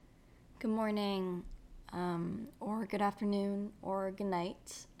Good morning, or good afternoon, or good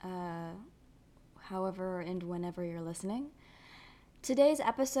night, however and whenever you're listening. Today's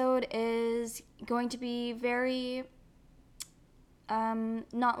episode is going to be very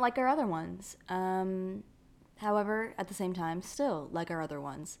not like our other ones. However, at the same time, still like our other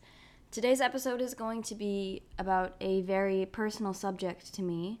ones. Today's episode is going to be about a very personal subject to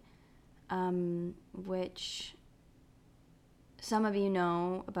me, which some of you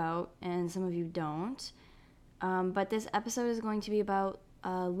know about and some of you don't. But this episode is going to be about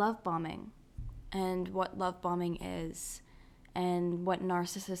love bombing and what love bombing is and what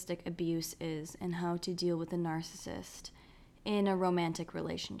narcissistic abuse is and how to deal with a narcissist in a romantic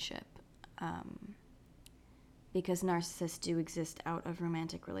relationship. Because narcissists do exist out of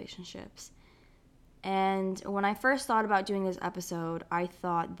romantic relationships. And when I first thought about doing this episode, I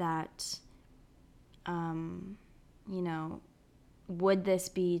thought that, would this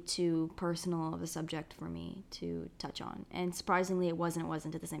be too personal of a subject for me to touch on? And surprisingly, it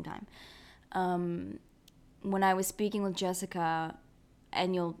wasn't at the same time. When I was speaking with Jessica,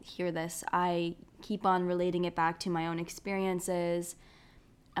 and you'll hear this, I keep on relating it back to my own experiences.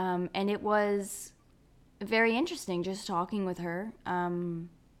 And it was very interesting just talking with her. And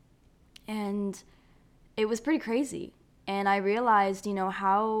it was pretty crazy. And I realized,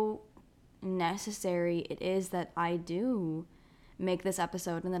 how necessary it is that I do make this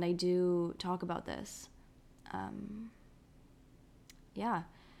episode and that I do talk about this.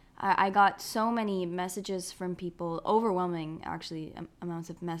 I got so many messages from people, overwhelming actually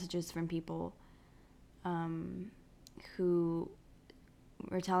amounts of messages from people who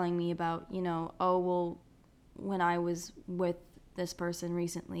were telling me about, oh, well, when I was with this person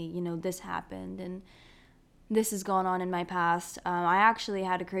recently, this happened and this has gone on in my past. I actually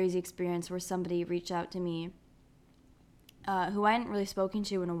had a crazy experience where somebody reached out to me who I hadn't really spoken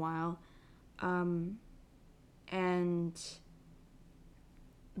to in a while. And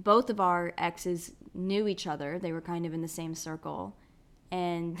both of our exes knew each other. They were kind of in the same circle.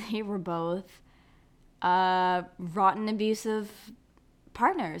 And they were both rotten, abusive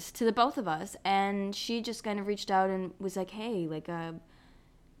partners to the both of us. And she just kind of reached out and was like, hey, like, did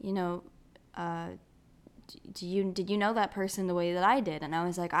you know that person the way that I did? And I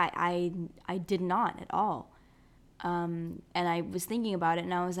was like, I did not at all. And I was thinking about it,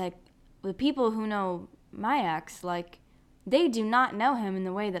 and I was like, the people who know my ex, like, they do not know him in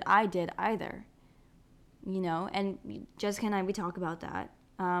the way that I did either. And Jessica and I, we talk about that.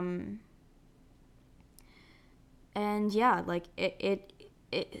 And yeah, like,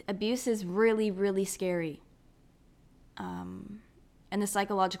 abuse is really, really scary. And the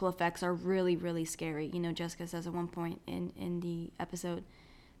psychological effects are really, really scary. Jessica says at one point in the episode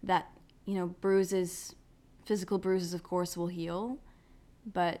that, physical bruises, of course, will heal,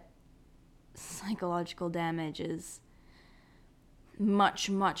 but psychological damage is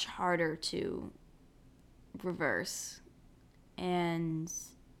much, much harder to reverse. And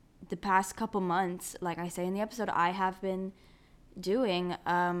the past couple months, like I say in the episode, I have been doing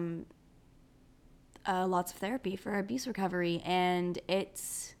lots of therapy for abuse recovery, and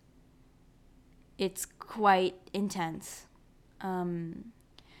it's quite intense.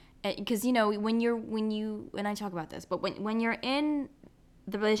 Because when I talk about this, but when you're in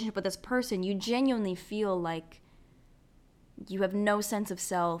the relationship with this person, you genuinely feel like you have no sense of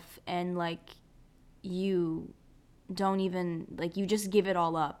self, and like you don't even, like, you just give it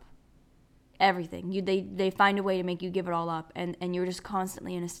all up, everything. They find a way to make you give it all up, and you're just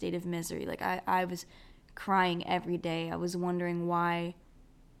constantly in a state of misery. Like, I was crying every day. I was wondering why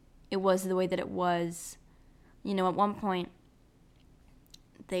it was the way that it was. At one point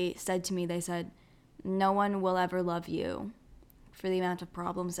they said, no one will ever love you for the amount of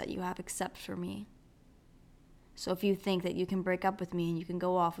problems that you have except for me. So if you think that you can break up with me and you can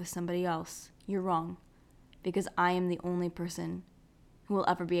go off with somebody else, you're wrong, because I am the only person who will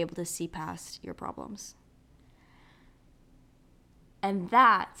ever be able to see past your problems. And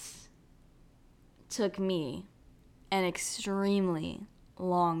that took me an extremely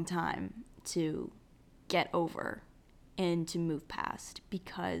long time to get over and to move past,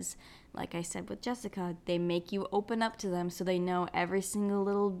 because, like I said with Jessica, they make you open up to them so they know every single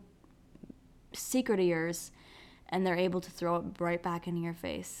little secret of yours, and they're able to throw it right back into your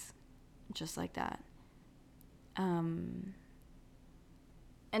face, just like that. And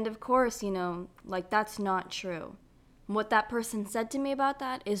of course, like, that's not true. What that person said to me about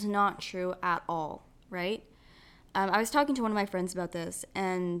that is not true at all, right? I was talking to one of my friends about this,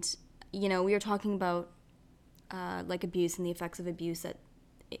 and, we were talking about, like, abuse and the effects of abuse that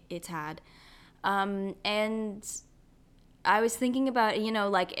it's had. And I was thinking about,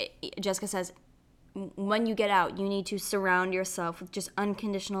 Jessica says, when you get out, you need to surround yourself with just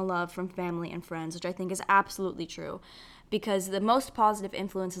unconditional love from family and friends, which I think is absolutely true. Because the most positive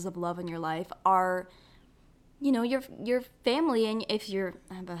influences of love in your life are, your family, and if you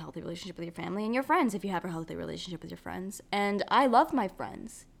have a healthy relationship with your family, and your friends if you have a healthy relationship with your friends. And I love my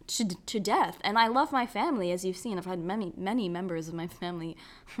friends to death, and I love my family, as you've seen. I've had many members of my family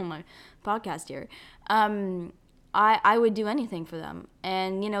on my podcast here. I would do anything for them,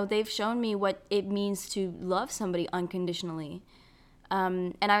 and they've shown me what it means to love somebody unconditionally.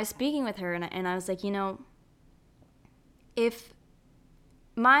 And I was speaking with her, and I was like, if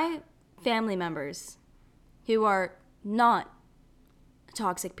my family members who are not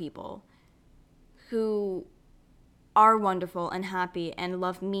toxic people, who are wonderful and happy and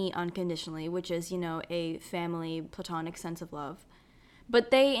love me unconditionally, which is, a family platonic sense of love,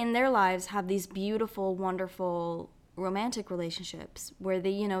 but they in their lives have these beautiful, wonderful romantic relationships where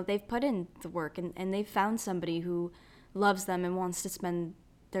they've put in the work, and they've found somebody who loves them and wants to spend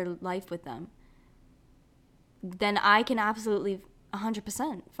their life with them, then I can absolutely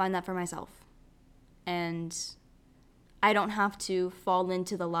 100% find that for myself. And I don't have to fall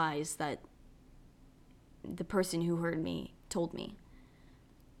into the lies that the person who hurt me told me.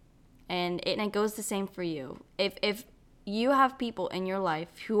 And it goes the same for you. If you have people in your life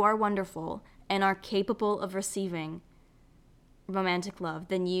who are wonderful and are capable of receiving romantic love,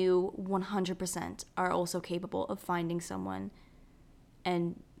 then you 100% are also capable of finding someone,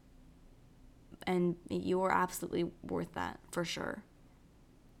 and you're absolutely worth that, for sure.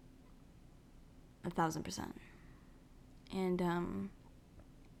 1,000%. And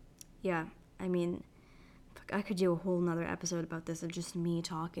yeah, I mean, I could do a whole nother episode about this of just me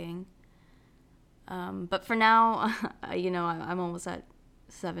talking. But for now, I'm almost at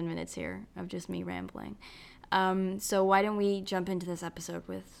 7 minutes here of just me rambling. So why don't we jump into this episode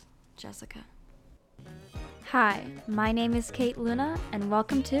with Jessica? Hi, my name is Kate Luna, and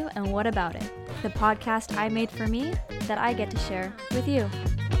welcome to And What About It, the podcast I made for me that I get to share with you.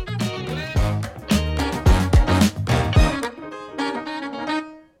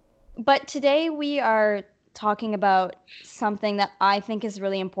 But today we are talking about something that I think is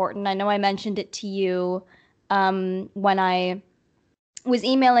really important. I know I mentioned it to you when I was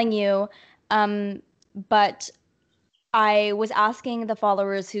emailing you, but I was asking the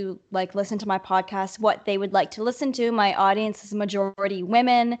followers who listen to my podcast what they would like to listen to. My audience is majority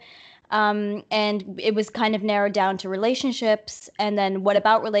women, and it was kind of narrowed down to relationships, and then what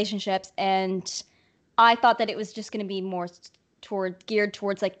about relationships. And I thought that it was just going to be more geared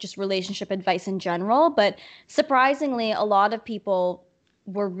towards just relationship advice in general, but surprisingly a lot of people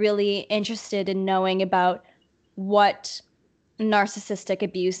were really interested in knowing about what narcissistic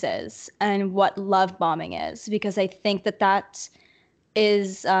abuse is and what love bombing is, because I think that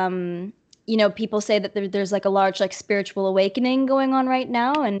is people say that there's a large spiritual awakening going on right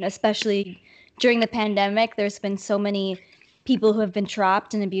now, and especially during the pandemic there's been so many people who have been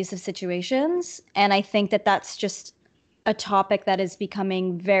trapped in abusive situations, and I think that that's just a topic that is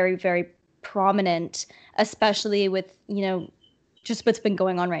becoming very, very prominent, especially with, just what's been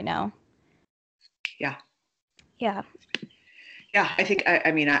going on right now. Yeah. Yeah. Yeah, I think,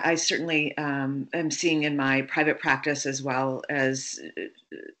 I certainly am seeing in my private practice, as well as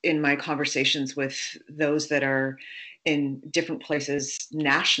in my conversations with those that are in different places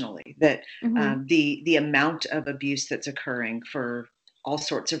nationally, that the amount of abuse that's occurring for all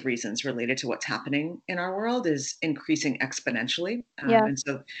sorts of reasons related to what's happening in our world is increasing exponentially. And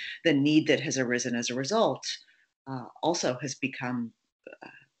so the need that has arisen as a result also has become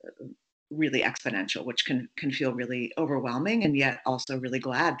really exponential, which can feel really overwhelming, and yet also really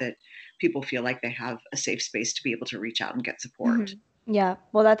glad that people feel like they have a safe space to be able to reach out and get support. Yeah,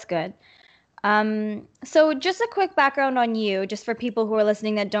 well, that's good. So just a quick background on you, just for people who are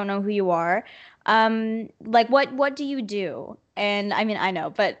listening that don't know who you are. What do you do? And I mean, I know,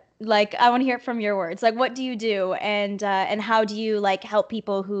 but I want to hear it from your words. What do you do, and how do you help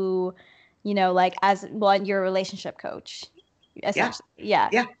people who, as well, you're a relationship coach, essentially. Yeah.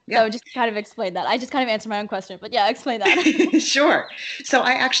 So just kind of explain that. I just kind of answered my own question, but yeah, explain that. Sure. So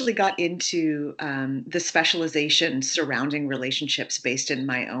I actually got into the specialization surrounding relationships based in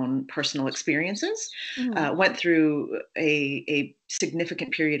my own personal experiences. Went through a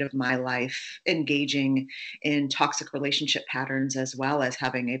significant period of my life engaging in toxic relationship patterns, as well as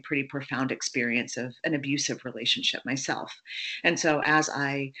having a pretty profound experience of an abusive relationship myself. And so as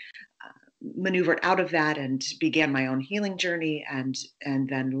I maneuvered out of that and began my own healing journey, and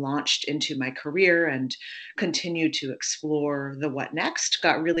then launched into my career and continued to explore the what next,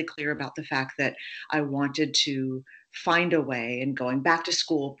 got really clear about the fact that I wanted to find a way, and going back to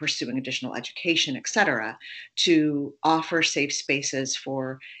school, pursuing additional education, et cetera, to offer safe spaces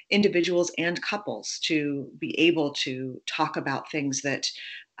for individuals and couples to be able to talk about things that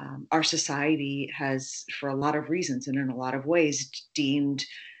our society has, for a lot of reasons and in a lot of ways, deemed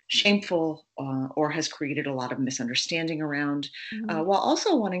shameful, or has created a lot of misunderstanding around, Mhm. while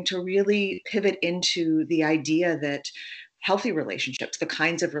also wanting to really pivot into the idea that healthy relationships, the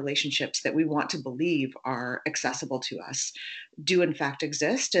kinds of relationships that we want to believe are accessible to us, do in fact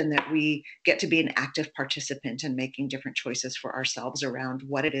exist, and that we get to be an active participant in making different choices for ourselves around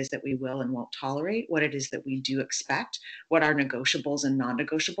what it is that we will and won't tolerate, what it is that we do expect, what our negotiables and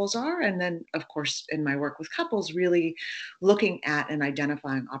non-negotiables are. And then, of course, in my work with couples, really looking at and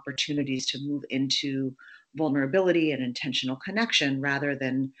identifying opportunities to move into vulnerability and intentional connection, rather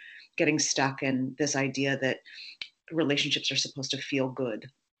than getting stuck in this idea that relationships are supposed to feel good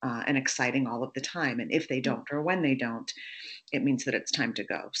and exciting all of the time. And if they don't, or when they don't, it means that it's time to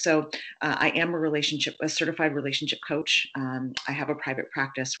go. So I am a certified relationship coach. I have a private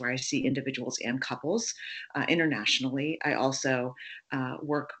practice where I see individuals and couples internationally. I also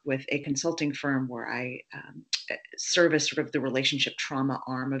work with a consulting firm where I serve as sort of the relationship trauma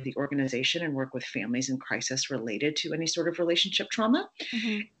arm of the organization and work with families in crisis related to any sort of relationship trauma,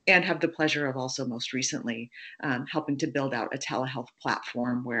 Mhm. and have the pleasure of also most recently helping to build out a telehealth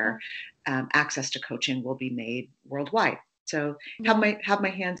platform where access to coaching will be made worldwide. So Yeah. have my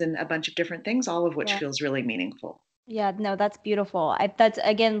hands in a bunch of different things, all of which Yeah. feels really meaningful. Yeah, no, that's beautiful. That's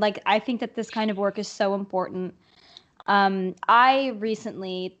again, like I think that this kind of work is so important. I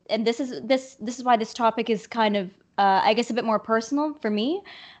recently, and this is why this topic is kind of, I guess, a bit more personal for me.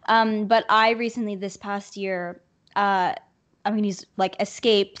 But I recently, this past year, uh, I mean, he's like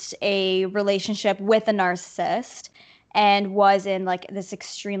escaped a relationship with a narcissist and was in like this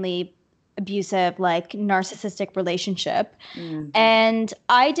extremely abusive, like narcissistic relationship. Mm, And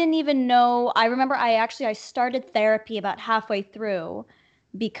I didn't even know. I remember I started therapy about halfway through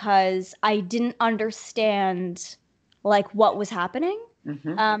because I didn't understand like what was happening. hmm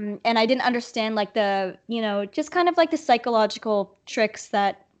And I didn't understand like just kind of like the psychological tricks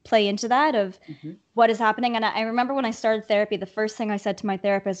that play into that of hmm what is happening. And I remember when I started therapy, the first thing I said to my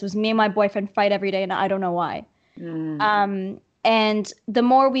therapist was, me and my boyfriend fight every day, and I don't know why. mm, And the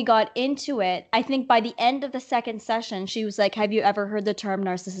more we got into it, I think by the end of the second session, she was like, "Have you ever heard the term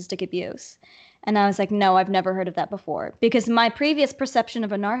narcissistic abuse?" And I was like, "No, I've never heard of that before." Because my previous perception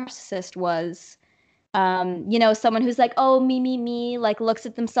of a narcissist was, someone who's like, "Oh, me," like looks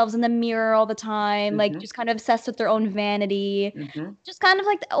at themselves in the mirror all the time, like hmm just kind of obsessed with their own vanity, hmm just kind of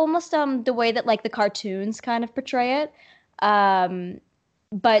like almost the way that like the cartoons kind of portray it. Um,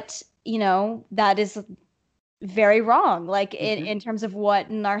 but that is very wrong, like hmm in terms of what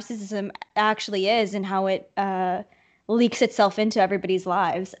narcissism actually is and how it leaks itself into everybody's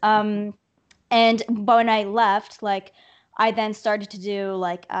lives. And when I left, like I then started to do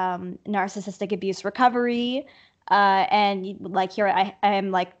like narcissistic abuse recovery. And like here I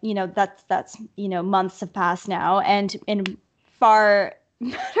am, like, that's months have passed now and in far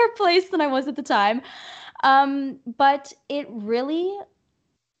better place than I was at the time. But it really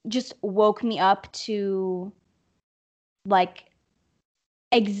just woke me up to like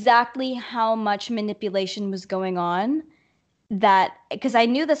exactly how much manipulation was going on, that because I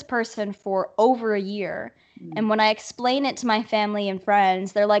knew this person for over a year, mm, and when I explain it to my family and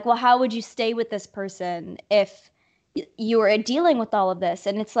friends, they're like, "Well, how would you stay with this person if you were dealing with all of this?"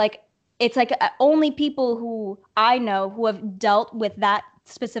 And it's like only people who I know who have dealt with that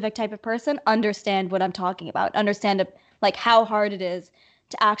specific type of person understand what I'm talking about, understand like how hard it is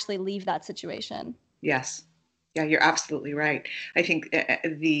to actually leave that situation. yes. Yeah, you're absolutely right. I think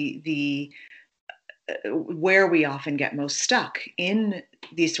the where we often get most stuck in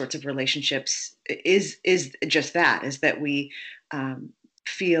these sorts of relationships is just that, is that we um,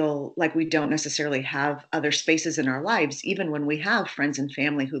 feel like we don't necessarily have other spaces in our lives, even when we have friends and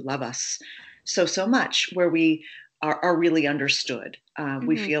family who love us so much, where we are really understood.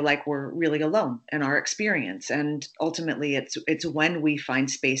 We Hmm. feel like we're really alone in our experience, and ultimately it's when we find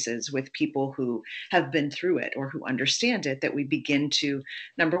spaces with people who have been through it or who understand it that we begin to,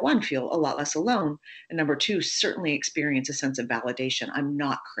 number one, feel a lot less alone, and number two, certainly experience a sense of validation. I'm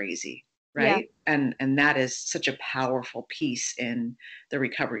not crazy, Yeah. right? And that is such a powerful piece in the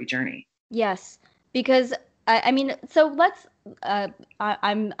recovery journey. Yes, because I mean, so let's. Uh,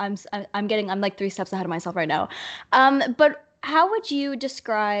 I'm like 3 steps ahead of myself right now. But how would you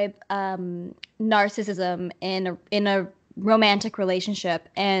describe narcissism in a romantic relationship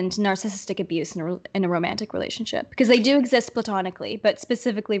and narcissistic abuse in a romantic relationship? Because they do exist platonically, but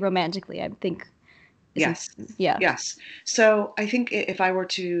specifically romantically, I think. is Yes. important. Yeah. Yes. So I think if I were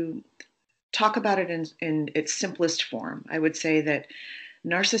to talk about it in its simplest form, I would say that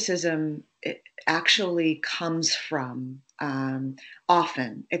narcissism it actually comes from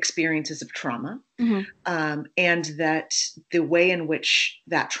often experiences of trauma, Hmm. and that the way in which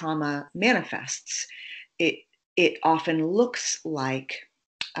that trauma manifests, it it often looks like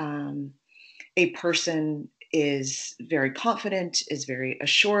um, a person is very confident, is very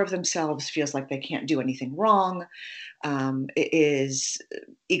assured of themselves, feels like they can't do anything wrong, is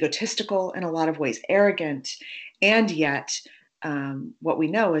egotistical in a lot of ways, arrogant, and yet what we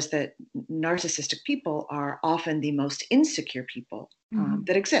know is that narcissistic people are often the most insecure people Hmm.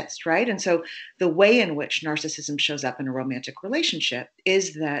 that exist, right? And so the way in which narcissism shows up in a romantic relationship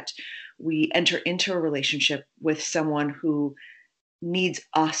is that we enter into a relationship with someone who needs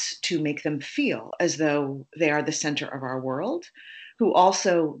us to make them feel as though they are the center of our world, who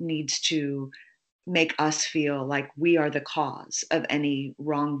also needs to make us feel like we are the cause of any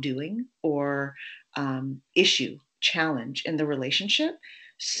wrongdoing or issue, challenge in the relationship,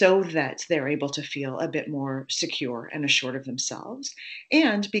 so that they're able to feel a bit more secure and assured of themselves.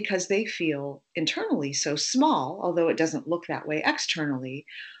 And because they feel internally so small, although it doesn't look that way externally,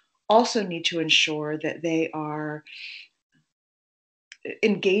 also need to ensure that they are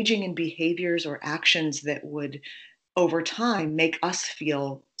engaging in behaviors or actions that would over time make us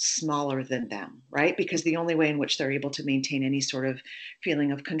feel smaller than them, right? Because the only way in which they're able to maintain any sort of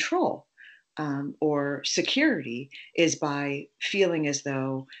feeling of control or security is by feeling as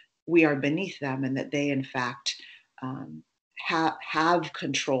though we are beneath them and that they, in fact, um, have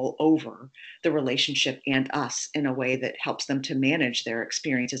control over the relationship and us in a way that helps them to manage their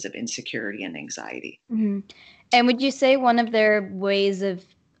experiences of insecurity and anxiety. Hmm. And would you say one of their ways of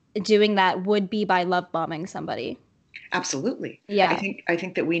doing that would be by love bombing somebody? Absolutely. Yeah. I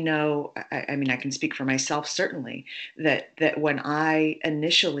think that we know, I mean, I can speak for myself certainly, that when I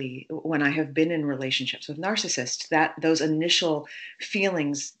initially when I have been in relationships with narcissists, that those initial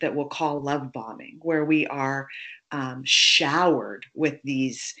feelings that we'll call love bombing, where we are showered with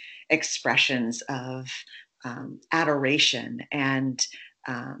these expressions of adoration and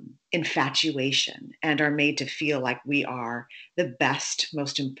infatuation, and are made to feel like we are the best,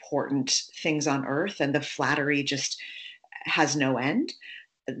 most important things on earth, and the flattery just has no end.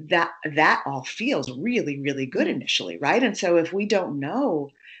 That all feels really, really good Mhm. initially, right? And so if we don't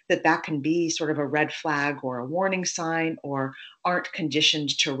know that that can be sort of a red flag or a warning sign, or aren't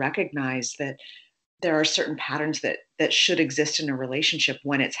conditioned to recognize that there are certain patterns that should exist in a relationship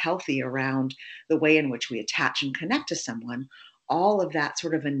when it's healthy around the way in which we attach and connect to someone, all of that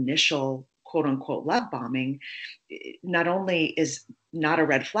sort of initial quote unquote love bombing not only is not a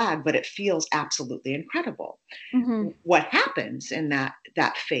red flag, but it feels absolutely incredible. Mhm. What happens in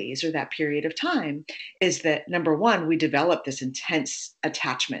that phase or that period of time is that number one, we develop this intense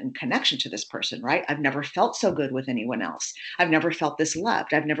attachment and connection to this person, right? I've never felt so good with anyone else. I've never felt this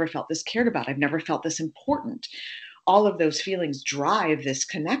loved. I've never felt this cared about. I've never felt this important. All of those feelings drive this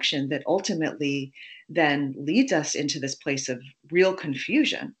connection that ultimately then leads us into this place of real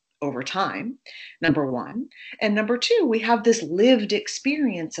confusion over time, number one. And number two, we have this lived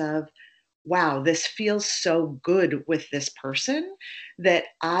experience of, wow, this feels so good with this person that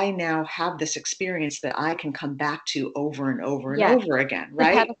I now have this experience that I can come back to over and over and Yeah. over again, The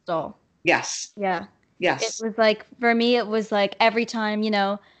right? pedestal. Yes. Yeah. It Yes. was like, for me, it was like every time,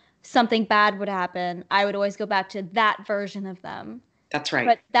 something bad would happen, I would always go back to that version of them. That's right.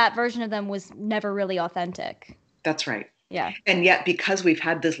 But that version of them was never really authentic. That's right. Yeah. And yet, because we've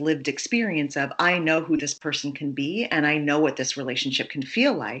had this lived experience of, I know who this person can be and I know what this relationship can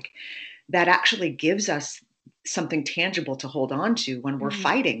feel like, that actually gives us something tangible to hold on to when we're Mhm.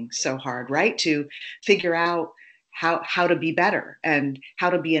 fighting so hard, right? To figure out how to be better and how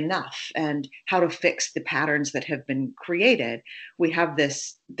to be enough and how to fix the patterns that have been created. We have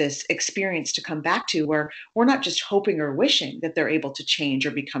this experience to come back to where we're not just hoping or wishing that they're able to change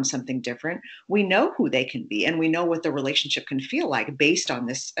or become something different. We know who they can be and we know what the relationship can feel like based on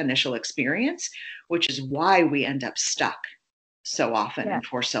this initial experience, which is why we end up stuck so often Yeah. and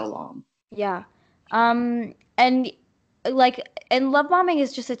for so long. Yeah. And like, and love bombing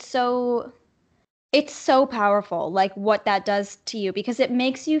is just, it's so powerful, like what that does to you, because it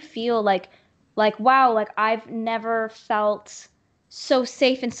makes you feel like wow, like I've never felt so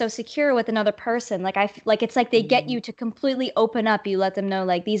safe and so secure with another person. Like it's like they get you Mhm. to completely open up. You let them know,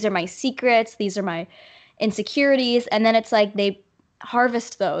 like, these are my secrets, these are my insecurities, and then it's like they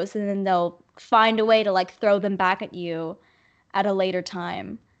harvest those, and then they'll find a way to like throw them back at you at a later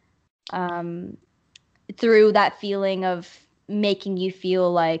time. Um, through that feeling of making you feel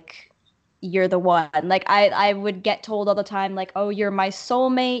like you're the one. Like I would get told all the time, like, oh, you're my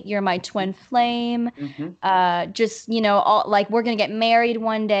soulmate, you're my twin flame. Mm-hmm. Just, all like we're gonna get married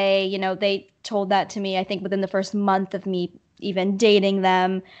one day. They told that to me, I think, within the first month of me even dating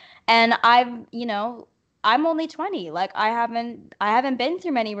them. And I'm only 20. Like I haven't been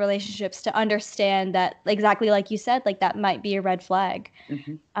through many relationships to understand that, exactly like you said, like that might be a red flag.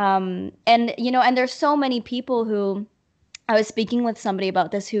 Mm-hmm. And there's so many people who I was speaking with somebody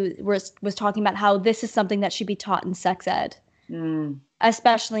about this who was talking about how this is something that should be taught in sex ed, Mm.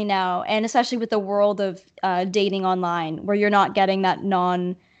 especially now, and especially with the world of dating online, where you're not getting that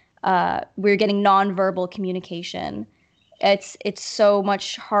where you're getting nonverbal communication. It's so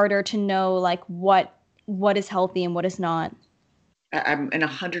much harder to know like what is healthy and what is not. I'm in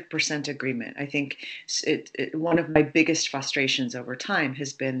 100% agreement. I think one of my biggest frustrations over time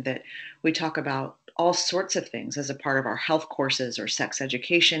has been that we talk about all sorts of things as a part of our health courses or sex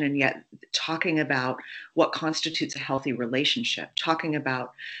education, and yet talking about what constitutes a healthy relationship, talking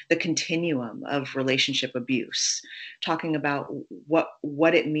about the continuum of relationship abuse, talking about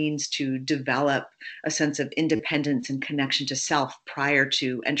what it means to develop a sense of independence and connection to self prior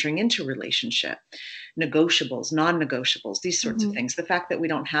to entering into relationship, negotiables, non-negotiables, these sorts of Hmm. things. The fact that we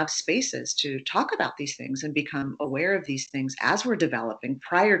don't have spaces to talk about these things and become aware of these things as we're developing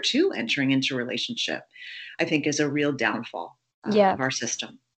prior to entering into a relationship, I think is a real downfall Yeah. of our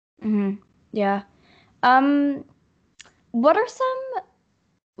system. Hmm. Yeah. Um, what are some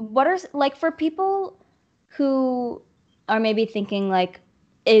like for people who are maybe thinking like,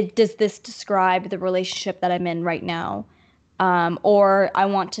 does this describe the relationship that I'm in right now? Or I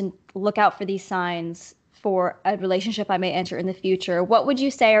want to look out for these signs for a relationship I may enter in the future. What would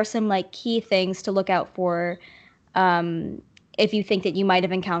you say are some like key things to look out for, um, if you think that you might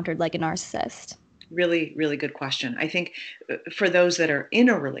have encountered like a narcissist? Really, really good question. I think for those that are in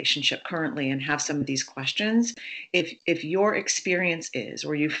a relationship currently and have some of these questions, if your experience is,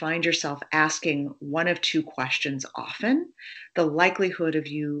 or you find yourself asking one of two questions often, the likelihood of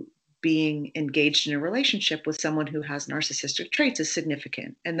you being engaged in a relationship with someone who has narcissistic traits is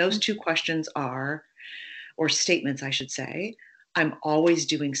significant. And those two questions are, or statements, I should say, I'm always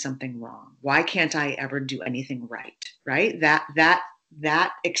doing something wrong. Why can't I ever do anything right? Right?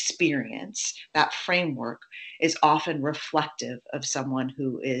 That experience, that framework is often reflective of someone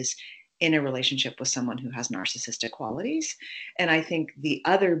who is in a relationship with someone who has narcissistic qualities. And I think the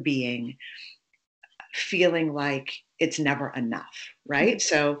other being feeling like it's never enough, right?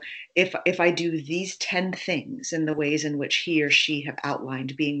 So if I do these 10 things in the ways in which he or she have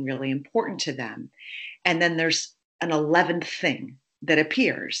outlined being really important to them, and then there's an 11th thing that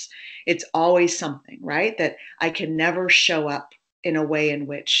appears, it's always something, right, that I can never show up in a way in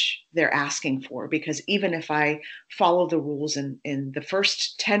which they're asking for, because even if I follow the rules in the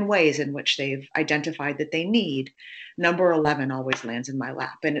first 10 ways in which they've identified that they need, number 11 always lands in my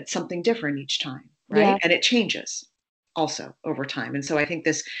lap, and it's something different each time, right, Yeah. and it changes also over time. And so I think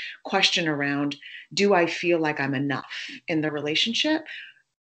this question around, do I feel like I'm enough in the relationship,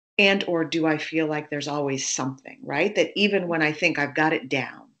 and or do I feel like there's always something, right? That even when I think I've got it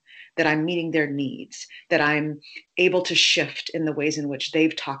down, that I'm meeting their needs, that I'm able to shift in the ways in which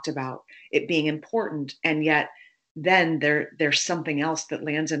they've talked about it being important, and yet then there's something else that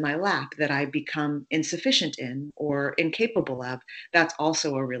lands in my lap that I become insufficient in or incapable of. That's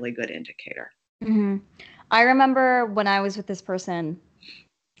also a really good indicator. Hmm. I remember when I was with this person,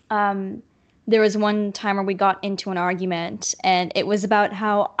 um, there was one time where we got into an argument, and it was about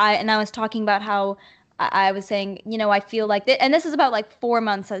how I was talking about how I was saying, I feel like, and this is about like 4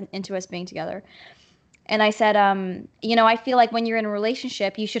 months into us being together. And I said, I feel like when you're in a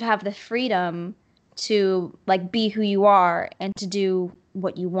relationship, you should have the freedom to like be who you are and to do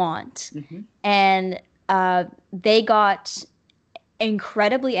what you want. Mm-hmm. And they got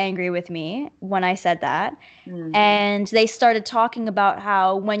incredibly angry with me when I said that. Mm-hmm. And they started talking about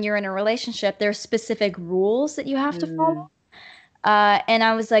how when you're in a relationship, there's specific rules that you have to follow. And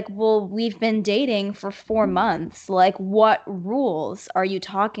I was like, well, we've been dating for 4 months. Like, what rules are you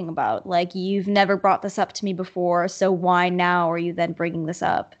talking about? Like, you've never brought this up to me before, so why now are you then bringing this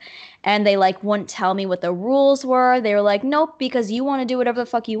up? And they like wouldn't tell me what the rules were. They were like, nope, because you want to do whatever the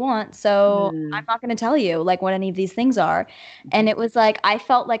fuck you want, so I'm not going to tell you like what any of these things are. And Mm-hmm. it was like I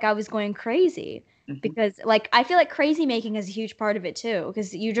felt like I was going crazy Mm-hmm. because like I feel like crazy making is a huge part of it too,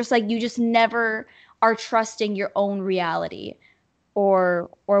 because you just never are trusting your own reality or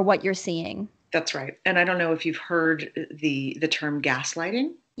what you're seeing. That's right. And I don't know if you've heard the term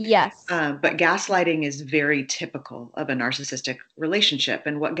gaslighting. Yes. But gaslighting is very typical of a narcissistic relationship.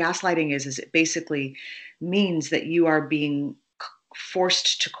 And what gaslighting is it basically means that you are being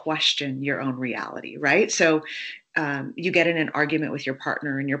forced to question your own reality, right? So you get in an argument with your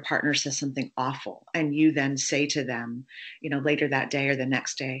partner and your partner says something awful, and you then say to them, later that day or the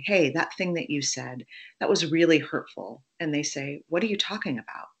next day, hey, that thing that you said, that was really hurtful. And they say, what are you talking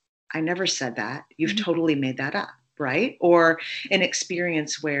about? I never said that. You've Mhm. totally made that up, right? Or an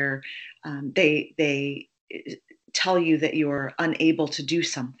experience where they tell you that you're unable to do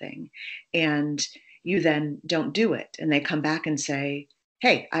something, and you then don't do it, and they come back and say,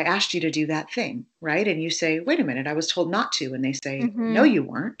 hey, I asked you to do that thing, right? And you say, wait a minute, I was told not to. And they say, no, Mhm. you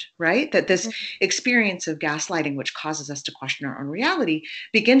weren't, right? That this Mhm. experience of gaslighting, which causes us to question our own reality,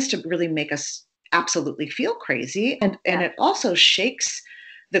 begins to really make us absolutely feel crazy. And Yeah. it also shakes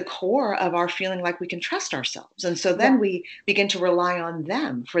the core of our feeling like we can trust ourselves. And so Yeah. then we begin to rely on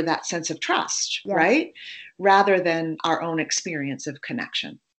them for that sense of trust, Yes. right? Rather than our own experience of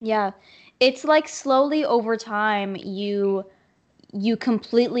connection. Yeah. It's like slowly over time you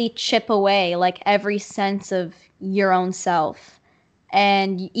completely chip away like every sense of your own self,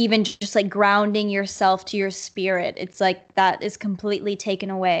 and even just like grounding yourself to your spirit, it's like that is completely taken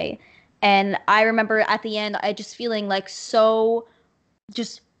away. And I remember at the end I just feeling like so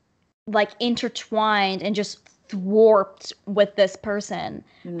just like intertwined and just thwarped with this person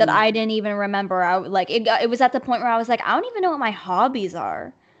that Mm, I didn't even remember. It was at the point where I was like, I don't even know what my hobbies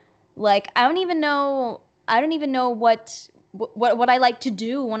are. Like I don't even know what I like to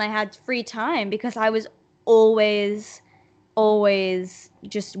do when I had free time, because I was always always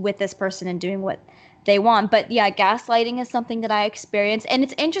just with this person and doing what they want. But yeah, gaslighting is something that I experience, and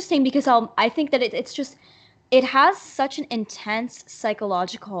it's interesting because I think that it's just it has such an intense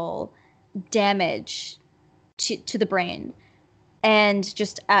psychological damage to the brain and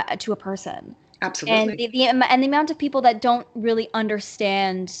just to a person. And absolutely. the amount of people that don't really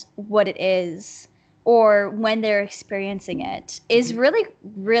understand what it is or when they're experiencing it is Mhm. really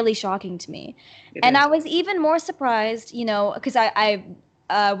really shocking to me. It And is. I was even more surprised, because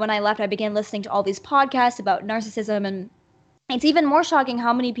when I left, I began listening to all these podcasts about narcissism, and it's even more shocking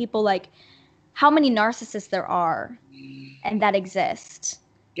how many people like how many narcissists there are and that exist.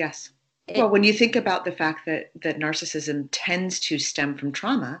 Yes. Well, It when you think about the fact that narcissism tends to stem from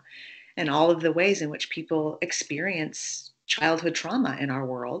trauma and all of the ways in which people experience childhood trauma in our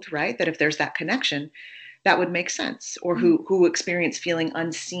world, right? That if there's that connection, that would make sense. Or Mhm. who experience feeling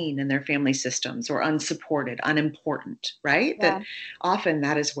unseen in their family systems or unsupported, unimportant, right? That Yeah. often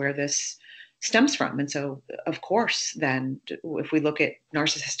that is where this stems from. And so, of course, then if we look at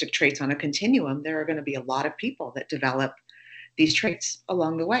narcissistic traits on a continuum, there are going to be a lot of people that develop these traits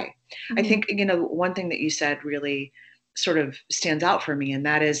along the way. I Mhm. think, one thing that you said really sort of stands out for me, and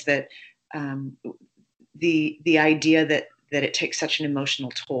that is that um, the idea that it takes such an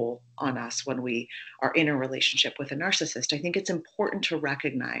emotional toll on us when we are in a relationship with a narcissist. I think it's important to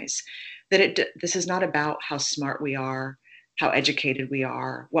recognize that this is not about how smart we are, how educated we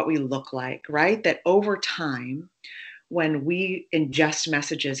are, what we look like, right? That over time, when we ingest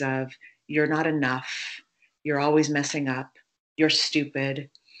messages of you're not enough, you're always messing up, you're stupid,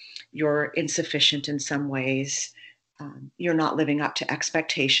 you're insufficient in some ways, you're not living up to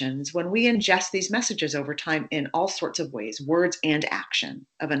expectations. When we ingest these messages over time in all sorts of ways, words and action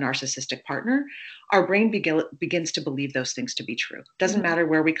of a narcissistic partner, our brain begins to believe those things to be true. Doesn't Mhm. matter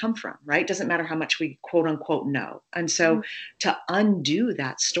where we come from, right? Doesn't matter how much we quote unquote know. And so Mhm. to undo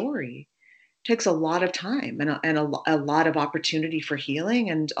that story takes a lot of time and a lot of opportunity for healing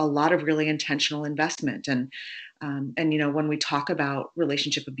and a lot of really intentional investment. And when we talk about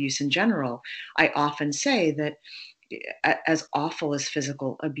relationship abuse in general, I often say that as awful as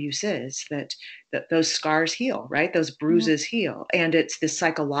physical abuse is, that those scars heal, right? Those Mhm. bruises heal, and it's the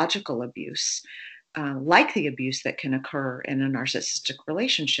psychological abuse, like the abuse that can occur in a narcissistic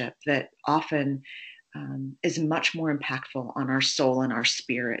relationship, that often is much more impactful on our soul and our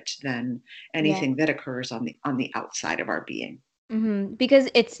spirit than Yeah. anything that occurs on the outside of our being. Because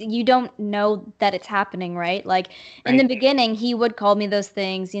it's you don't know that it's happening, right? Like in the Right. beginning, he would call me those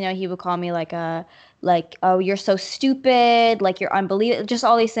things. He would call me like, oh, you're so stupid, like you're unbelievable, just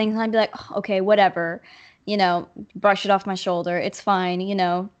all these things. And I'd be like, "Oh, okay, whatever, brush it off my shoulder. It's fine.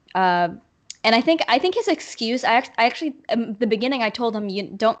 And I think his excuse, I actually, the beginning, I told him,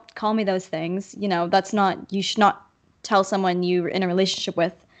 you don't call me those things. That's not, you should not tell someone you're in a relationship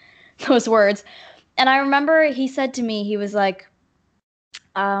with those words. And I remember he said to me, he was like,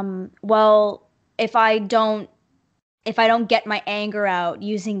 well, if I don't if I don't get my anger out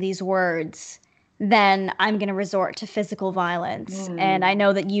using these words, then I'm going to resort to physical violence. And Mm, I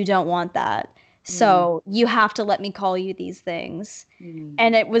know that you don't want that. mm, So you have to let me call you these things. mm.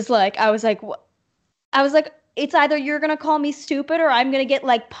 And it was like, I was like, it's either you're gonna call me stupid or I'm gonna get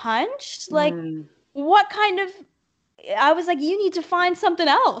like punched. Like, Mm, what kind of, I was like, you need to find something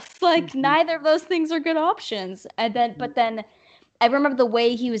else. Like, mhm, neither of those things are good options. And then, mhm. but then I remember the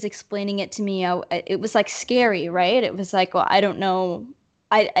way he was explaining it to me. It was like scary, right? It was like, well, I don't know.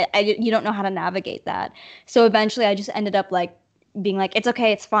 You don't know how to navigate that. So eventually I just ended up like being like, it's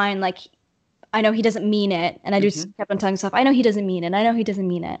okay, it's fine. Like, I know he doesn't mean it. And I just Mhm. kept on telling myself, I know he doesn't mean it. I know he doesn't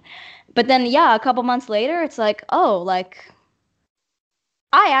mean it. But then, yeah, a couple months later, it's like, oh, like,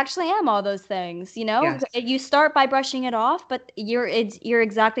 I actually am all those things, you know? Yes. You start by brushing it off, but you're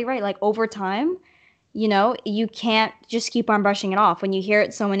exactly right. Like over time, you know, you can't just keep on brushing it off when you hear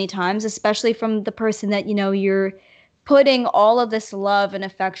it so many times, especially from the person that, you know, you're putting all of this love and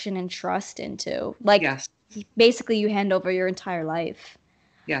affection and trust into. Like Yes. basically you hand over your entire life.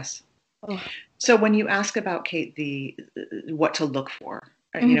 Yes. Ugh. So when you ask about Kate, the what to look for,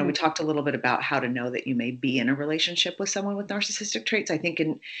 we Mhm. talked a little bit about how to know that you may be in a relationship with someone with narcissistic traits. I think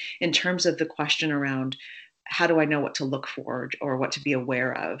in terms of the question around how do I know what to look for or what to be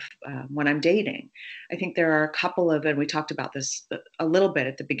aware of when I'm dating, I think there are a couple of, and we talked about this a little bit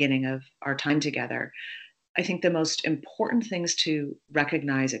at the beginning of our time together. I think the most important things to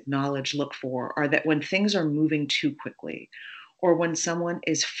recognize, acknowledge, look for are that when things are moving too quickly, or when someone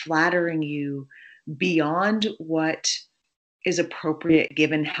is flattering you beyond what is appropriate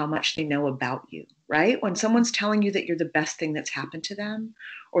given how much they know about you, right? When someone's telling you that you're the best thing that's happened to them,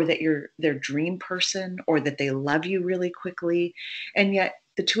 or that you're their dream person, or that they love you really quickly, and yet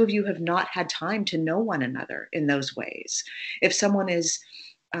the two of you have not had time to know one another in those ways. If someone is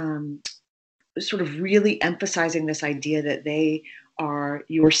um, sort of really emphasizing this idea that they are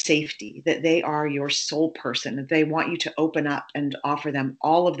your safety, that they are your soul person, that they want you to open up and offer them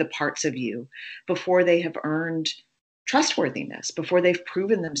all of the parts of you before they have earned trustworthiness, before they've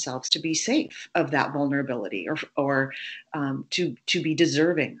proven themselves to be safe of that vulnerability, or to be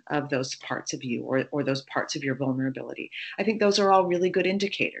deserving of those parts of you, or those parts of your vulnerability. I think those are all really good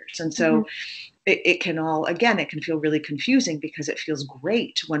indicators. And Mhm. so it can all, again, it can feel really confusing because it feels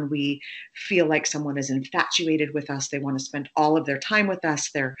great when we feel like someone is infatuated with us. They want to spend all of their time with us.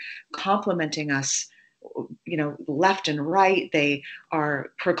 They're complimenting us, left and right. They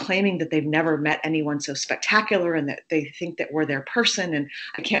are proclaiming that they've never met anyone so spectacular and that they think that we're their person. And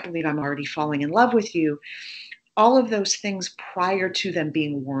I can't believe I'm already falling in love with you. All of those things prior to them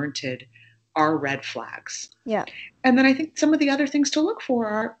being warranted are red flags. Yeah. And then I think some of the other things to look for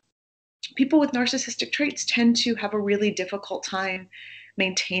are people with narcissistic traits tend to have a really difficult time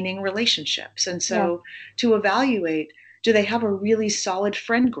maintaining relationships. And Yeah. so to evaluate, do they have a really solid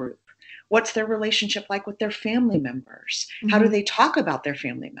friend group? What's their relationship like with their family members? How do Mhm. they talk about their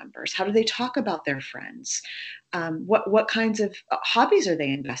family members? How do they talk about their friends? What kinds of hobbies are they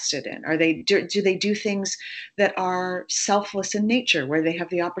invested in? Do they do things that are selfless in nature, where they have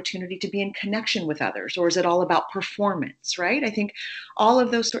the opportunity to be in connection with others, or is it all about performance? Right? I think all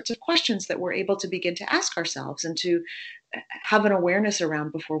of those sorts of questions that we're able to begin to ask ourselves and to have an awareness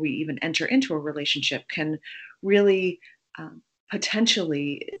around before we even enter into a relationship can really um,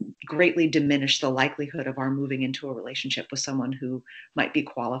 potentially greatly diminish the likelihood of our moving into a relationship with someone who might be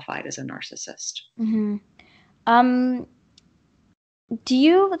qualified as a narcissist. Mhm. Um,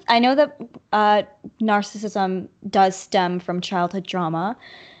 I know that narcissism does stem from childhood trauma.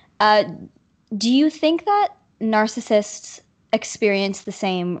 Uh, do you think that narcissists experience the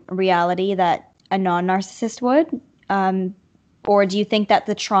same reality that a non-narcissist would? Um, or do you think that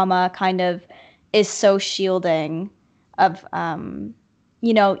the trauma kind of is so shielding of,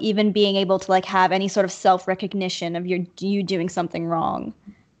 even being able to like have any sort of self-recognition of you doing something wrong?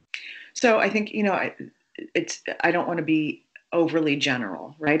 So I think, I don't want to be overly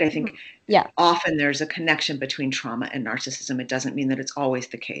general, right? I think Mhm. Yeah. often there's a connection between trauma and narcissism. It doesn't mean that it's always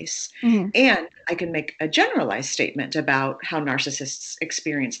the case. Hmm. And I can make a generalized statement about how narcissists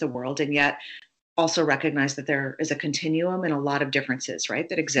experience the world, and yet also recognize that there is a continuum and a lot of differences, right,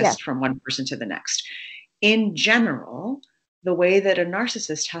 that Yeah. exist from one person to the next. In general, the way that a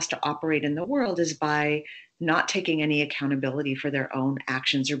narcissist has to operate in the world is by not taking any accountability for their own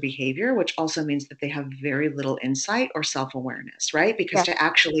actions or behavior, which also means that they have very little insight or self awareness, right? Because Yeah. to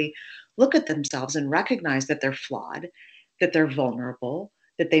actually look at themselves and recognize that they're flawed, that they're vulnerable,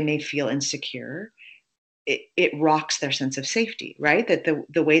 that they may feel insecure, it rocks their sense of safety, right? That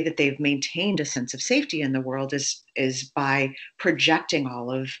the way that they've maintained a sense of safety in the world is by projecting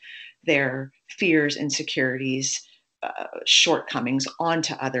all of their fears, insecurities, shortcomings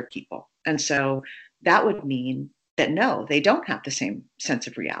onto other people. And so that would mean that no, they don't have the same sense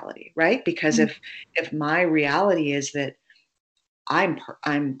of reality, right? Because Mhm. if my reality is that I'm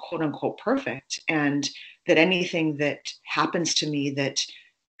quote unquote perfect, and that anything that happens to me that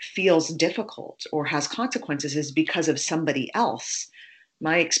feels difficult or has consequences is because of somebody else,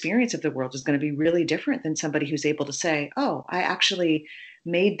 my experience of the world is going to be really different than somebody who's able to say, oh, I actually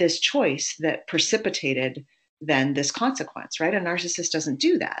made this choice that precipitated then this consequence, right? A narcissist doesn't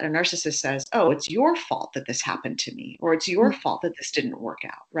do that. A narcissist says, oh, it's your fault that this happened to me, or it's your fault that this didn't work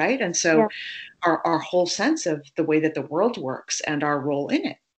out, right? And so Yeah. our whole sense of the way that the world works and our role in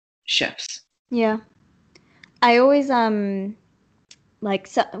it shifts. Yeah. I always like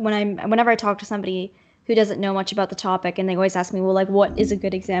so whenever I talk to somebody who doesn't know much about the topic and they always ask me, well, like what is a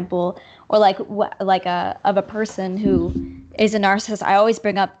good example or like what like a of a person who is a narcissist, I always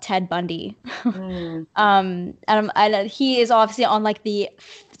bring up Ted Bundy. Mm, He is obviously on like the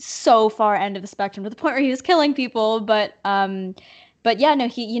so far end of the spectrum to the point where he was killing people, but yeah, no,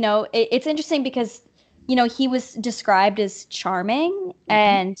 he, it's interesting because he was described as charming mhm,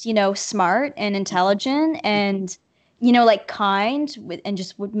 and smart and mhm, intelligent mhm. and like kind with and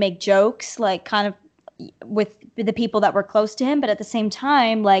just would make jokes like kind of with the people that were close to him, but at the same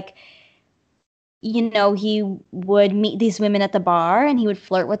time, like he would meet these women at the bar and he would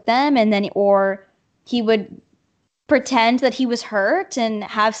flirt with them and then or he would pretend that he was hurt and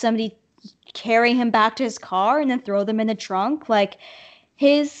have somebody carry him back to his car and then throw them in the trunk. Like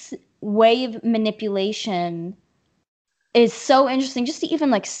his way of manipulation is so interesting just to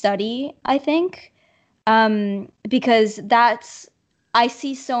even like study, I think. Because that's I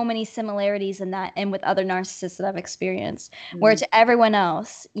see so many similarities in that and with other narcissists that I've experienced, where Mm, to everyone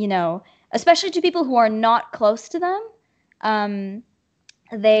else, especially to people who are not close to them, um,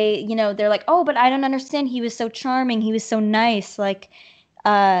 they're like, oh, but I don't understand. He was so charming. He was so nice. Like,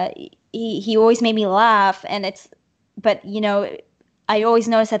 uh, he always made me laugh. But I always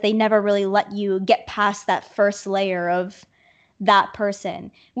notice that they never really let you get past that first layer of that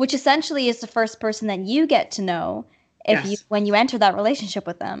person, which essentially is the first person that you get to know if you yes. when you enter that relationship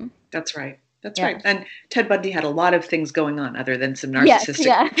with them. That's right. That's Yeah. right. And Ted Bundy had a lot of things going on other than some Yes. narcissistic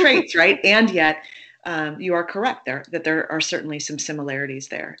Yeah. traits, right? And yet, you are correct there that there are certainly some similarities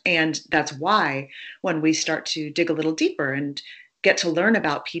there. And that's why when we start to dig a little deeper and get to learn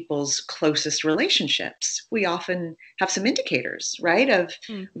about people's closest relationships, we often have some indicators, right, of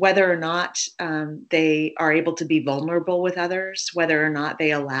Mm. whether or not they are able to be vulnerable with others, whether or not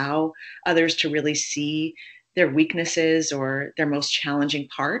they allow others to really see their weaknesses or their most challenging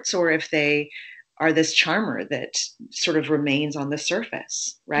parts, or if they are this charmer that sort of remains on the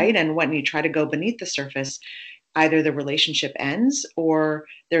surface, right? And when you try to go beneath the surface, either the relationship ends or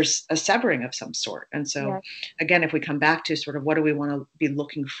there's a severing of some sort. And so, Yeah. again, if we come back to sort of what do we want to be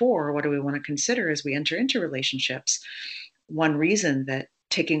looking for, what do we want to consider as we enter into relationships, one reason that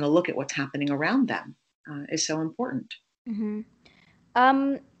taking a look at what's happening around them is so important. Hmm.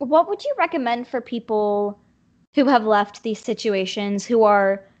 What would you recommend for people who have left these situations, who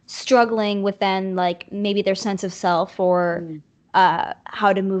are struggling with then like maybe their sense of self or Mm.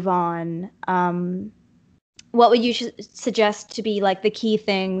 how to move on? What would you suggest to be like the key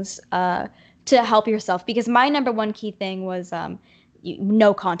things to help yourself? Because my number one key thing was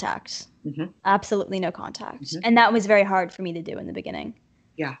no contact, Hmm. absolutely no contact, Hmm. and that was very hard for me to do in the beginning.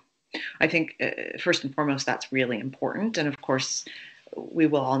 Yeah. I think first and foremost, that's really important. And of course, we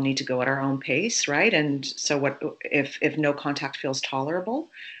will all need to go at our own pace, right? And so, what if no contact feels tolerable?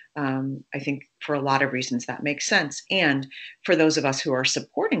 I think for a lot of reasons that makes sense. And for those of us who are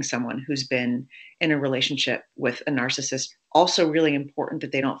supporting someone who's been in a relationship with a narcissist, also really important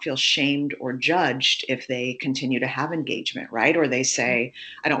that they don't feel shamed or judged if they continue to have engagement, right? Or they say,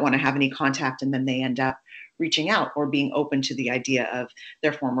 I don't want to have any contact, and then they end up reaching out or being open to the idea of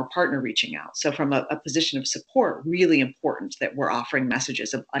their former partner reaching out. So, from a position of support, really important that we're offering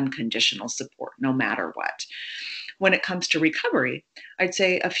messages of unconditional support no matter what. When it comes to recovery, I'd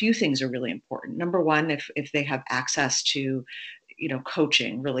say a few things are really important. Number one, if they have access to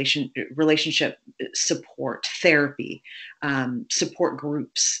coaching, relationship support, therapy, support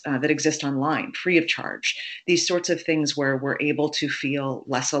groups that exist online free of charge, these sorts of things where we're able to feel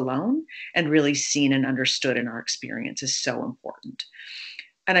less alone and really seen and understood in our experience is so important.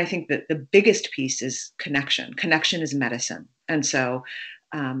 And I think that the biggest piece is connection. Connection is medicine. And so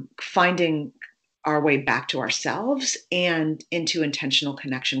finding our way back to ourselves and into intentional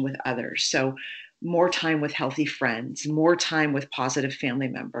connection with others. So, more time with healthy friends, more time with positive family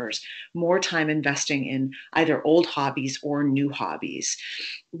members, more time investing in either old hobbies or new hobbies.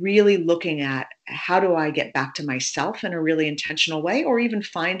 Really looking at how do I get back to myself in a really intentional way, or even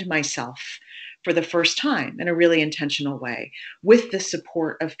find myself for the first time in a really intentional way with the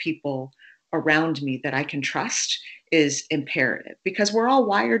support of people around me that I can trust is imperative, because we're all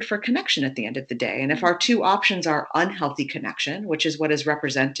wired for connection at the end of the day. And if our two options are unhealthy connection, which is what is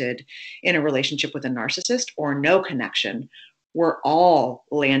represented in a relationship with a narcissist, or no connection, we're all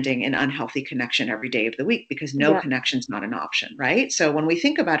landing in unhealthy connection every day of the week, because no connection is not an option, right? So when we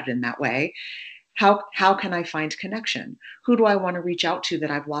think about it in that way, how can I find connection? Who do I want to reach out to that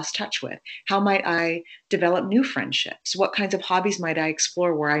I've lost touch with? How might I develop new friendships? What kinds of hobbies might I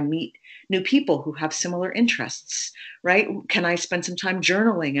explore where I meet new people who have similar interests, right? Can I spend some time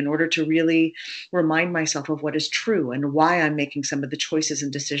journaling in order to really remind myself of what is true and why I'm making some of the choices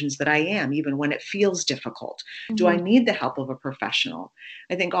and decisions that I am, even when it feels difficult? Do I need the help of a professional?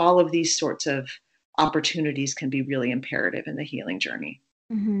 I think all of these sorts of opportunities can be really imperative in the healing journey.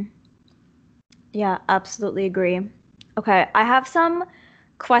 Mm-hmm. Yeah, absolutely agree. Okay, I have some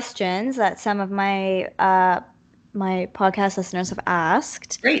questions that some of my my podcast listeners have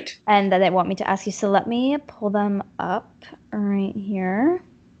asked. Great. And that they want me to ask you. So let me pull them up right here.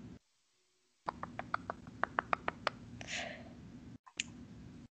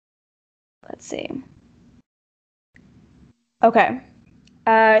 Let's see. Okay.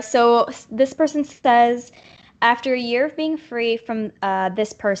 So this person says, after a year of being free from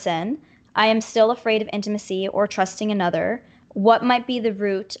this person, I am still afraid of intimacy or trusting another. What might be the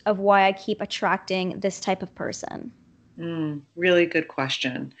root of why I keep attracting this type of person? Really good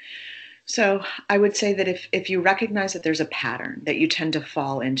question. So I would say that if you recognize that there's a pattern that you tend to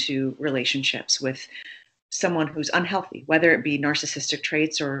fall into relationships with someone who's unhealthy, whether it be narcissistic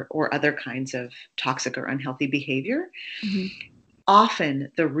traits or other kinds of toxic or unhealthy behavior, often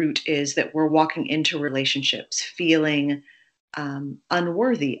the root is that we're walking into relationships feeling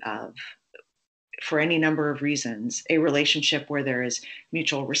unworthy of, for any number of reasons, a relationship where there is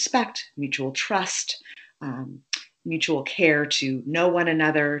mutual respect, mutual trust, um, mutual care to know one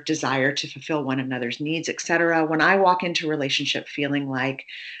another, desire to fulfill one another's needs, etc. When I walk into a relationship feeling like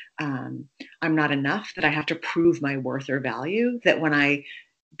I'm not enough, that I have to prove my worth or value, that when I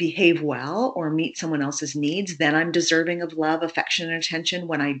behave well or meet someone else's needs, then I'm deserving of love, affection, and attention.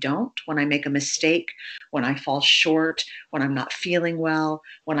 When I don't, when I make a mistake, when I fall short, when I'm not feeling well,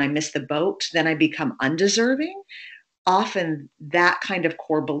 when I miss the boat, then I become undeserving. Often that kind of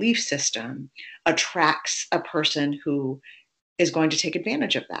core belief system attracts a person who is going to take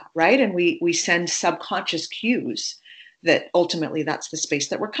advantage of that, right? And we send subconscious cues that ultimately that's the space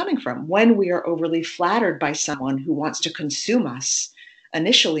that we're coming from. When we are overly flattered by someone who wants to consume us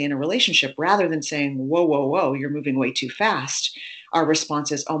initially in a relationship, rather than saying, whoa, whoa, whoa, you're moving way too fast, our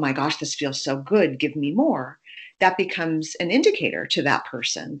response is, oh my gosh, this feels so good, give me more. That becomes an indicator to that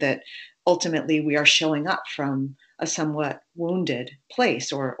person that ultimately we are showing up from a somewhat wounded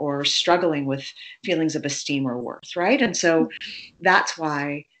place, or struggling with feelings of esteem or worth, right? And so that's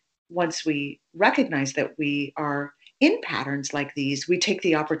why once we recognize that we are in patterns like these, we take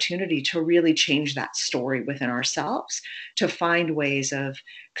the opportunity to really change that story within ourselves, to find ways of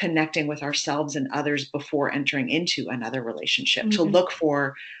connecting with ourselves and others before entering into another relationship, to look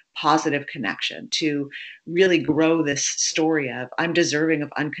for positive connection, to really grow this story of I'm deserving of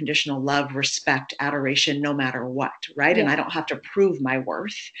unconditional love, respect, adoration, no matter what, right? And I don't have to prove my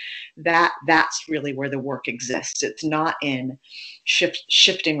worth. That's really where the work exists. It's not in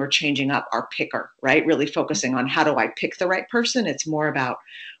shifting or changing up our picker, right? Really focusing on how do I pick the right person. It's more about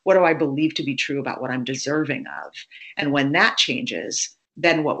what do I believe to be true about what I'm deserving of. And when that changes,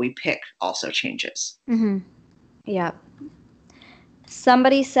 then what we pick also changes. Yeah.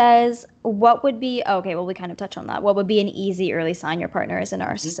 Somebody says, what would be, okay, well, we kind of touched on that. What would be an easy early sign your partner is a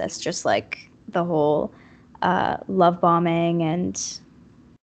narcissist? Just like the whole love bombing and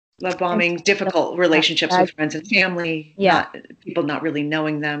difficult relationships with friends and family, not people not really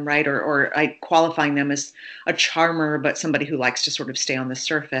knowing them, right? Or qualifying them as a charmer, but somebody who likes to sort of stay on the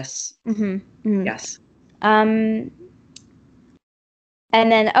surface. Yes. Okay,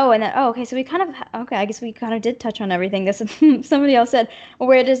 so I guess we kind of did touch on everything. This somebody else said,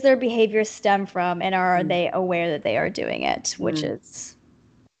 where does their behavior stem from, and are they aware that they are doing it? Which is,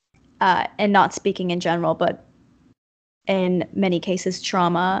 and not speaking in general, but in many cases,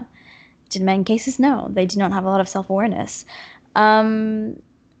 trauma. In many cases, no, they do not have a lot of self-awareness,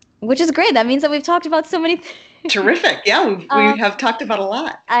 which is great. That means that we've talked about so many things. Terrific. Yeah, we have talked about a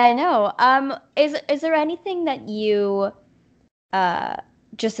lot. I know. Is there anything that you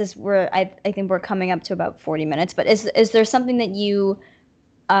just as I think we're coming up to about 40 minutes, but is there something that you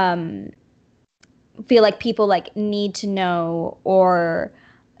feel like people like need to know, or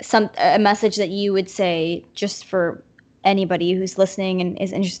a message that you would say just for anybody who's listening and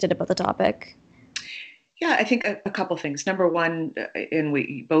is interested about the topic? Yeah, I think a couple things. Number one,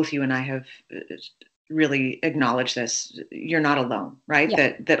 and both you and I have really acknowledged this. You're not alone, right?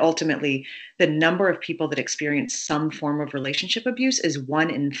 Yeah. That ultimately the number of people that experience some form of relationship abuse is 1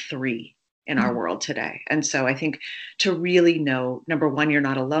 in 3 in our Mhm. world today. And so I think to really know, number one, you're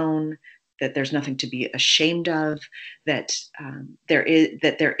not alone. That there's nothing to be ashamed of. That there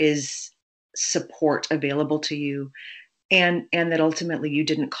is support available to you, and that ultimately you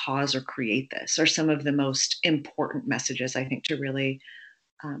didn't cause or create this, are some of the most important messages, I think, to really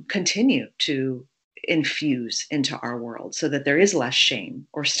continue to infuse into our world, so that there is less shame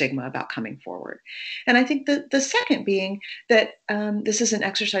or stigma about coming forward. And I think the second being that this is an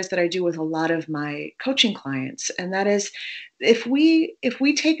exercise that I do with a lot of my coaching clients, and that is, if we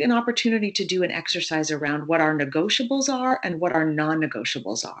take an opportunity to do an exercise around what our negotiables are and what our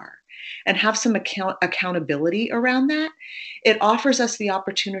non-negotiables are, and have some accountability around that, it offers us the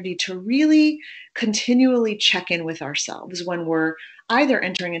opportunity to really continually check in with ourselves when we're either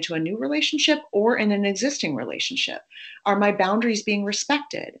entering into a new relationship or in an existing relationship. Are my boundaries being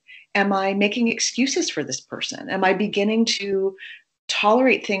respected? Am I making excuses for this person? Am I beginning to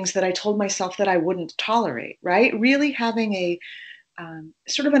tolerate things that I told myself that I wouldn't tolerate, right? Really having a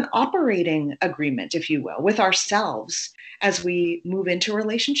sort of an operating agreement, if you will, with ourselves as we move into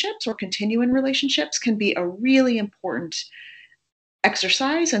relationships or continue in relationships can be a really important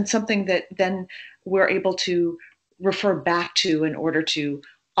exercise, and something that then we're able to refer back to in order to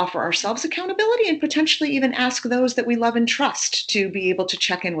offer ourselves accountability and potentially even ask those that we love and trust to be able to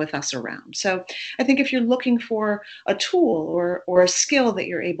check in with us around. So I think if you're looking for a tool or a skill that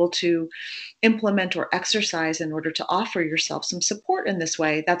you're able to implement or exercise in order to offer yourself some support in this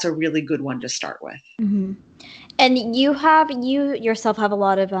way, that's a really good one to start with. Mhm. And you yourself have a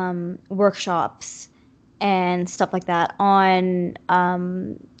lot of workshops and stuff like that on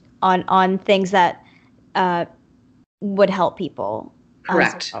things that uh, would help people as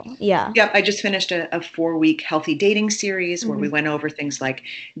Correct. well. Yeah. Yep, I just finished a 4-week healthy dating series where we Mhm. went over things like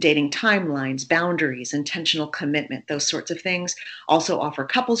dating timelines, boundaries, intentional commitment, those sorts of things. Also offer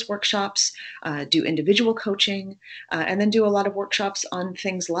couples workshops, do individual coaching, and then do a lot of workshops on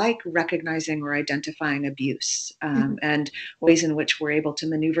things like recognizing or identifying abuse, Mhm. and ways in which we're able to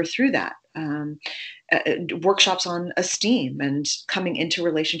maneuver through that. Workshops on esteem and coming into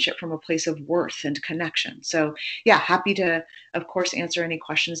relationship from a place of worth and connection. So, yeah, happy to, of course, answer any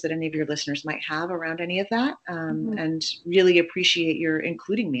questions that any of your listeners might have around any of that, Mhm. and really appreciate your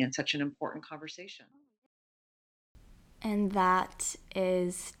including me in such an important conversation. And that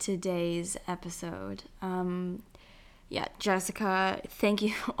is today's episode. Yeah, Jessica, thank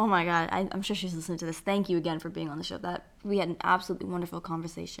you. Oh my God, I'm sure she's listening to this. Thank you again for being on the show. That we had an absolutely wonderful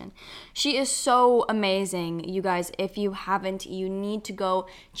conversation. She is so amazing, you guys. If you haven't, you need to go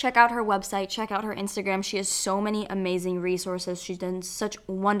check out her website, check out her Instagram. She has so many amazing resources. She's done such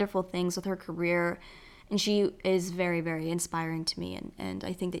wonderful things with her career, and she is very, very inspiring to me. And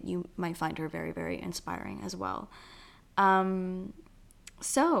I think that you might find her very, very inspiring as well. Um,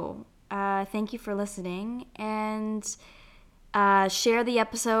 thank you for listening, and share the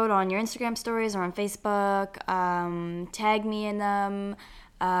episode on your Instagram stories or on Facebook. Tag me in them.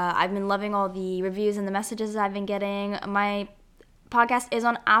 I've been loving all the reviews and the messages I've been getting. My podcast is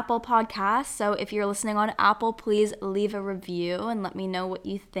on Apple Podcasts, so if you're listening on Apple, please leave a review and let me know what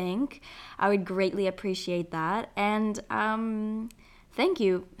you think. I would greatly appreciate that. And thank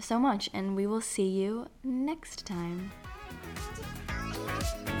you so much, and we will see you next time.